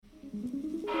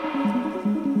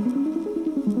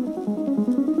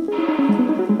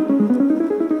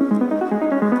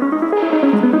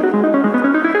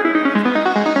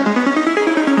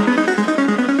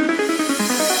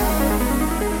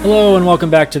Hello and welcome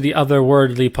back to the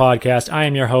Otherworldly Podcast. I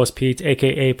am your host, Pete,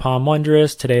 aka Palm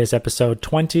Wondrous. Today is episode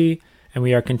 20, and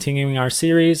we are continuing our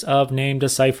series of name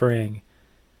deciphering.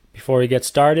 Before we get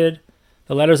started,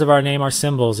 the letters of our name are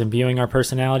symbols imbuing our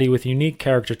personality with unique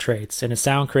character traits, and a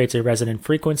sound creates a resonant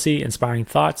frequency, inspiring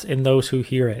thoughts in those who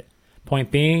hear it.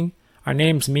 Point being, our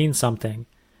names mean something.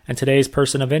 And today's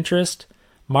person of interest,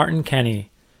 Martin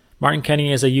Kenny. Martin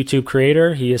Kenny is a YouTube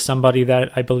creator. He is somebody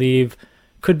that I believe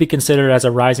could be considered as a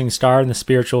rising star in the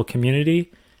spiritual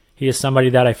community. He is somebody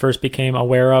that I first became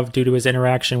aware of due to his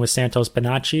interaction with Santos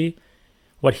Bonacci.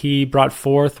 What he brought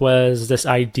forth was this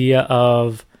idea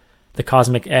of the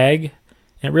cosmic egg.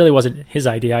 And it really wasn't his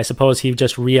idea. I suppose he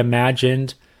just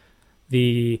reimagined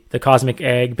the cosmic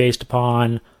egg based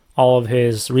upon all of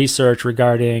his research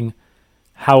regarding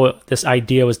how this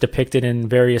idea was depicted in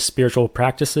various spiritual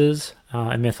practices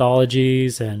and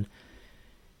mythologies, and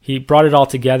he brought it all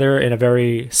together in a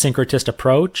very syncretist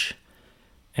approach,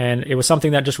 and it was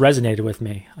something that just resonated with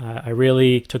me. I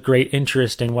really took great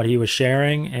interest in what he was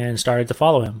sharing and started to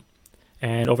follow him.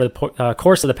 And over the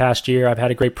course of the past year, I've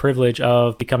had a great privilege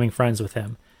of becoming friends with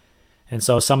him. And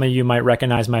so some of you might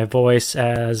recognize my voice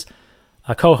as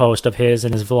a co-host of his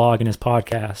in his vlog and his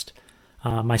podcast.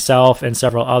 Myself and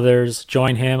several others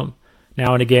join him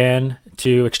now and again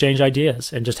to exchange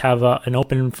ideas and just have an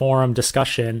open forum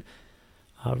discussion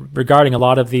regarding a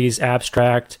lot of these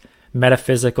abstract,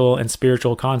 metaphysical, and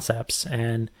spiritual concepts.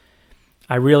 And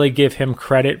I really give him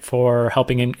credit for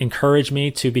helping encourage me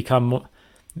to become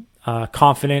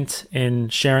confident in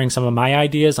sharing some of my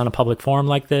ideas on a public forum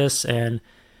like this. And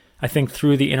I think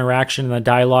through the interaction and the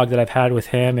dialogue that I've had with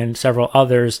him and several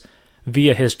others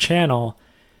via his channel,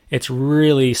 it's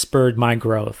really spurred my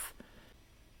growth.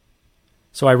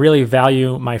 So I really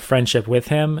value my friendship with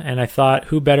him, and I thought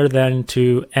who better than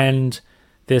to end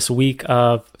this week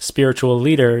of spiritual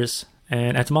leaders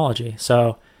and etymology.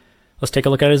 So let's take a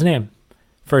look at his name.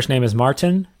 First name is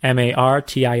Martin,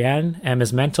 M-A-R-T-I-N. M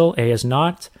is mental, A is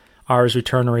not, R is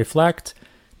return or reflect,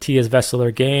 T is vessel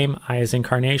or game, I is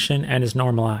incarnation, N is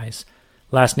normalize.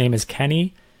 Last name is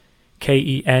Kenny,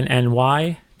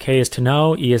 K-E-N-N-Y. K is to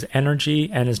know, E is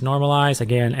energy, N is normalize,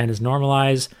 again, N is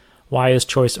normalize, Y is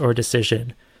choice or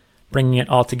decision. Bringing it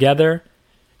all together,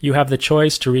 you have the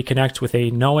choice to reconnect with a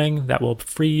knowing that will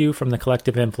free you from the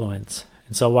collective influence.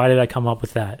 And so why did I come up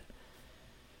with that?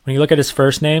 When you look at his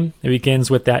first name, it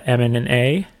begins with that M and an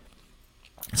A.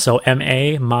 So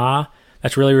M-A, Ma,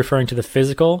 that's really referring to the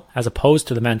physical as opposed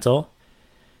to the mental.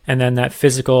 And then that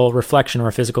physical reflection or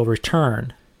physical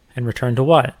return. And return to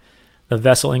what? The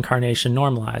vessel incarnation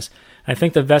normalize. I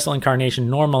think the vessel incarnation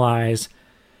normalize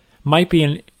might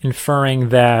be inferring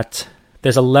that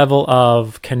there's a level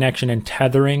of connection and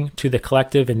tethering to the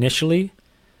collective initially.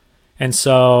 And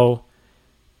so,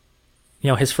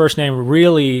 his first name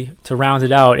really, to round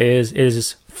it out,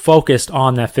 is focused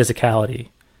on that physicality.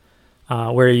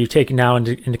 Where you take now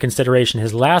into consideration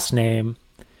his last name,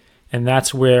 and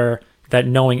that's where that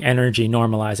knowing energy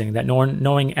normalizing, that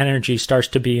knowing energy starts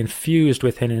to be infused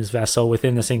within his vessel,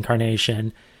 within this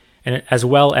incarnation, and as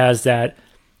well as that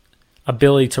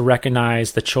ability to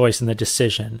recognize the choice and the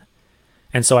decision.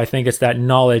 And so I think it's that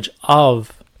knowledge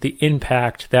of the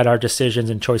impact that our decisions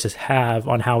and choices have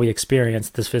on how we experience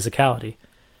this physicality.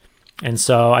 And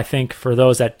so I think for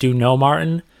those that do know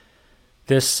Martin,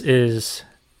 this is,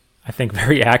 I think,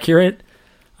 very accurate.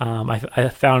 I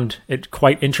found it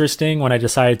quite interesting when I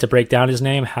decided to break down his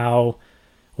name, how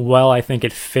well I think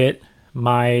it fit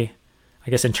my,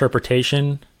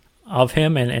 interpretation of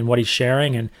him and what he's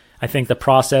sharing. And I think the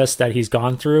process that he's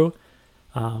gone through,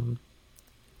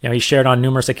 he shared on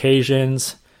numerous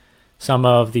occasions some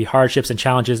of the hardships and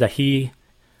challenges that he,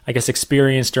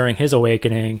 experienced during his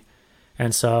awakening.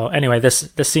 And so anyway,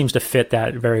 this seems to fit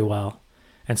that very well.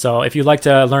 And so if you'd like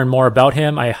to learn more about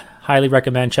him, I highly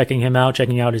recommend checking out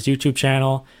his YouTube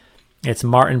channel. It's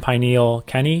Martin Pineal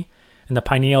Kenny. And the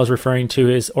Pineal is referring to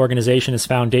his organization, his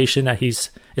foundation that he's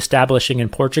establishing in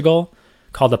Portugal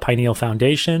called the Pineal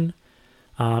Foundation.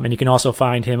 And you can also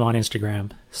find him on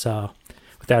Instagram. So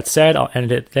with that said, I'll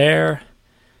end it there.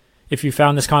 If you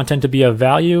found this content to be of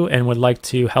value and would like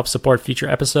to help support future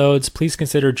episodes, please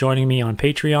consider joining me on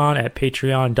Patreon at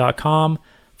patreon.com/Palm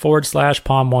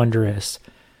Wondrous.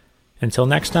 Until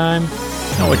next time,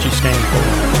 know what you stand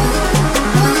for.